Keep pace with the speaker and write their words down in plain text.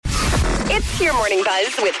It's your Morning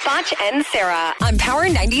Buzz with Foch and Sarah on Power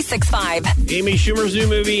 96.5. Amy Schumer's new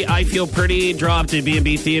movie, I Feel Pretty, dropped at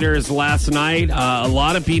B&B Theaters last night. A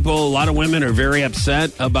lot of people, a lot of women are very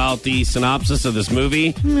upset about the synopsis of this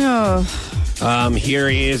movie. No. Here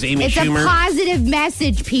is Amy Schumer. It's a positive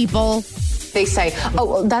message, people. They say, oh,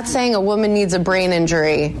 well, that's saying a woman needs a brain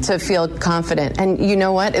injury to feel confident. And you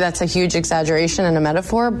know what? That's a huge exaggeration and a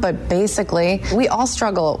metaphor, but basically, we all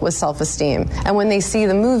struggle with self-esteem. And when they see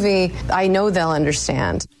the movie, I know they'll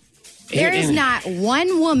understand. There is not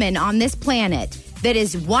one woman on this planet that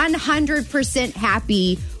is 100%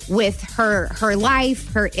 happy with her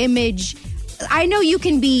life, her image. I know you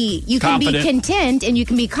can be content and you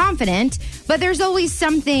can be confident, but there's always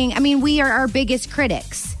something. I mean, we are our biggest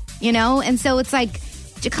critics. You know, and so it's like,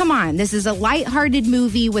 come on, this is a lighthearted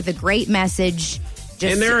movie with a great message. Just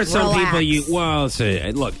and there are some relax.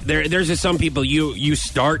 people look, there's just some people you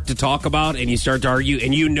start to talk about and you start to argue,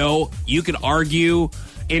 and you know you could argue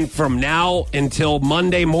from now until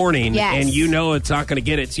Monday morning, yes. and you know it's not going to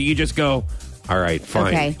get it, so you just go, all right,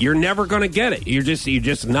 fine. Okay. You're never going to get it.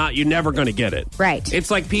 You're never going to get it. Right. It's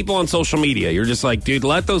like people on social media. You're just like, dude,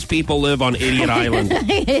 let those people live on Idiot Island.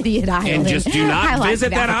 Idiot Island. And just do not like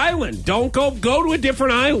visit that island. Don't go to a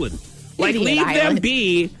different island. Like, Idiot leave Island. them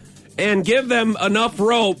be and give them enough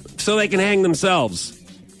rope so they can hang themselves.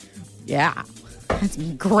 Yeah. That's a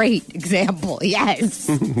great example. Yes.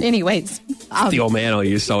 Anyways. The old man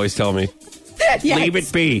used to always tell me, yes. leave it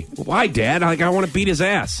be. Why, Dad? I want to beat his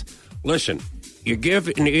ass. Listen. You give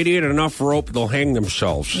an idiot enough rope, they'll hang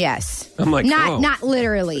themselves. Yes. I'm like, not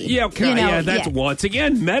literally. Yeah, okay. You know, yeah, that's once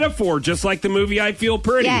again metaphor, just like the movie I Feel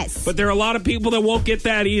Pretty. Yes. But there are a lot of people that won't get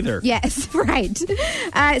that either. Yes, right.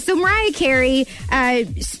 So Mariah Carey,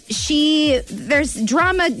 there's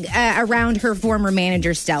drama around her former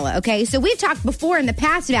manager, Stella, okay? So we've talked before in the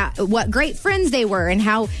past about what great friends they were and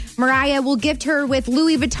how Mariah will gift her with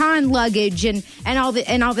Louis Vuitton luggage and all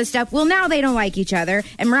this stuff. Well, now they don't like each other,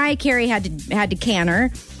 and Mariah Carey had to can her.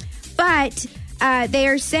 But they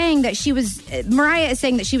are saying that Mariah is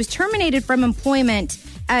saying that she was terminated from employment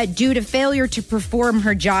due to failure to perform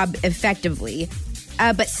her job effectively.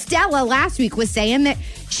 But Stella last week was saying that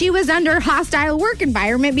she was under a hostile work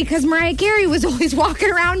environment because Mariah Carey was always walking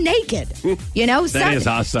around naked. You know? That is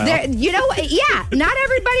hostile. You know, yeah, not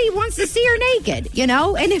everybody wants to see her naked, you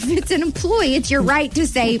know? And if it's an employee, it's your right to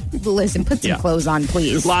say, listen, put some clothes on,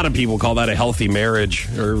 please. A lot of people call that a healthy marriage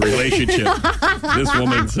or relationship. This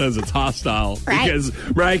woman says it's hostile because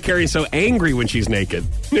Mariah Carey's so angry when she's naked.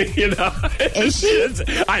 You know? Is she?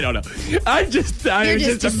 I don't know. I just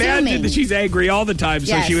imagine that she's angry all the time,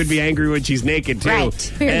 so she would be angry when she's naked, too.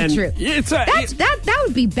 Right. Very true. That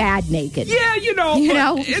would be bad naked. Yeah,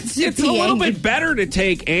 it's a little bit better to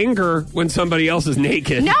take anger when somebody else is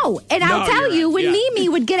naked. No, and I'll tell you, when Mimi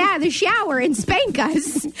would get out of the shower and spank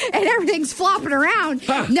us, and everything's flopping around.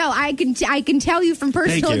 No, I can tell you from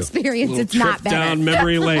personal experience, it's not better. Down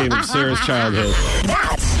memory lane of Sarah's childhood.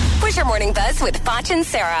 That was your Morning Buzz with Foch and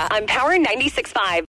Sarah on Power 96.5.